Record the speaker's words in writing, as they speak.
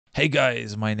Hey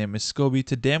guys, my name is Scoby.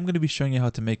 Today I'm going to be showing you how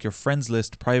to make your friends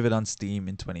list private on Steam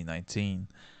in 2019.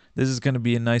 This is going to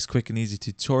be a nice, quick and easy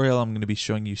tutorial. I'm going to be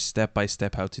showing you step by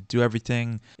step how to do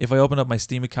everything. If I open up my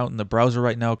Steam account in the browser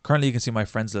right now, currently you can see my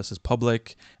friends list is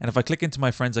public. And if I click into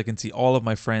my friends, I can see all of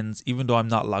my friends, even though I'm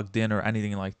not logged in or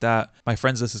anything like that. My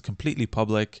friends list is completely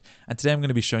public. And today I'm going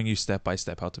to be showing you step by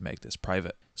step how to make this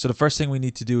private. So the first thing we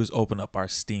need to do is open up our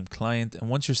Steam client. And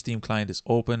once your Steam client is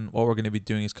open, what we're going to be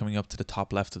doing is coming up to the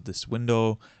top left of this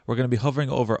window. We're going to be hovering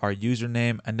over our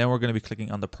username, and then we're going to be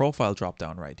clicking on the profile drop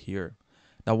down right here.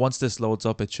 Now, once this loads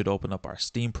up, it should open up our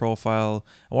Steam profile.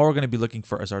 And what we're going to be looking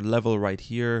for is our level right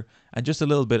here. And just a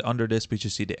little bit under this, we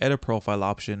should see the edit profile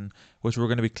option, which we're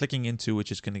going to be clicking into,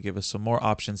 which is going to give us some more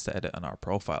options to edit on our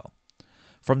profile.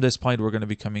 From this point, we're going to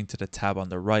be coming to the tab on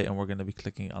the right, and we're going to be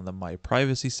clicking on the My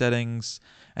Privacy settings.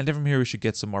 And then from here, we should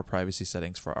get some more privacy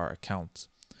settings for our account.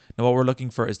 Now, what we're looking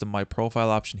for is the My Profile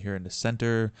option here in the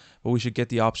center, but we should get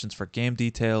the options for game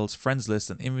details, friends list,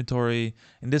 and inventory.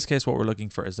 In this case, what we're looking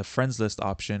for is the friends list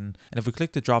option. And if we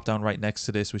click the drop down right next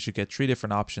to this, we should get 3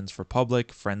 different options for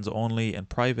public, friends only, and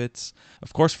privates.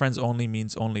 Of course, friends only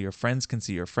means only your friends can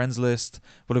see your friends list.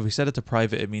 But if we set it to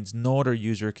private, it means no other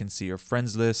user can see your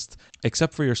friends list,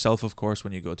 except for yourself, of course,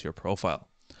 when you go to your profile.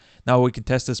 Now we can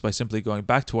test this by simply going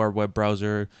back to our web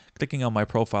browser, clicking on my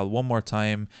profile one more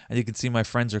time, and you can see my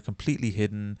friends are completely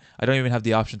hidden. I don't even have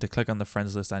the option to click on the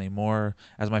friends list anymore,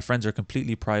 as my friends are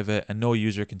completely private and no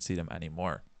user can see them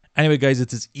anymore. Anyway guys,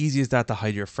 it's as easy as that to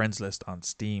hide your friends list on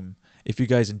Steam. If you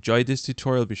guys enjoyed this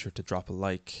tutorial, be sure to drop a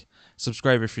like.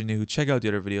 Subscribe if you're new, check out the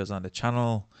other videos on the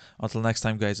channel. Until next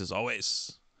time guys, as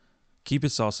always, keep it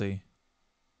saucy.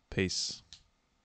 Peace.